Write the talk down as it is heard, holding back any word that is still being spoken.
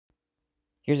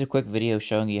Here's a quick video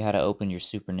showing you how to open your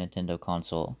Super Nintendo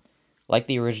console. Like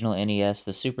the original NES,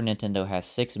 the Super Nintendo has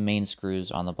 6 main screws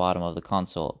on the bottom of the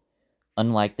console.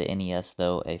 Unlike the NES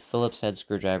though, a Phillips head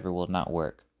screwdriver will not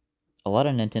work. A lot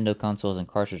of Nintendo consoles and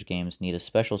cartridge games need a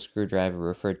special screwdriver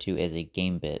referred to as a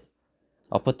game bit.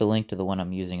 I'll put the link to the one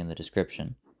I'm using in the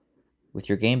description. With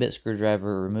your game bit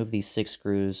screwdriver, remove these 6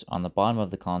 screws on the bottom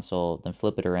of the console, then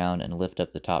flip it around and lift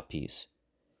up the top piece.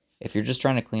 If you're just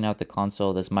trying to clean out the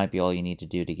console, this might be all you need to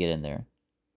do to get in there.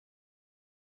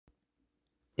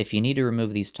 If you need to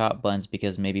remove these top buttons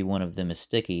because maybe one of them is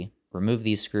sticky, remove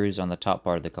these screws on the top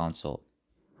part of the console.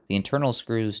 The internal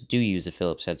screws do use a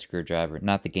Phillips head screwdriver,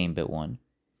 not the game bit one.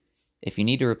 If you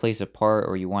need to replace a part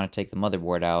or you want to take the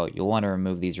motherboard out, you'll want to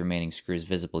remove these remaining screws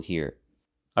visible here.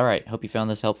 Alright, hope you found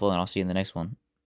this helpful and I'll see you in the next one.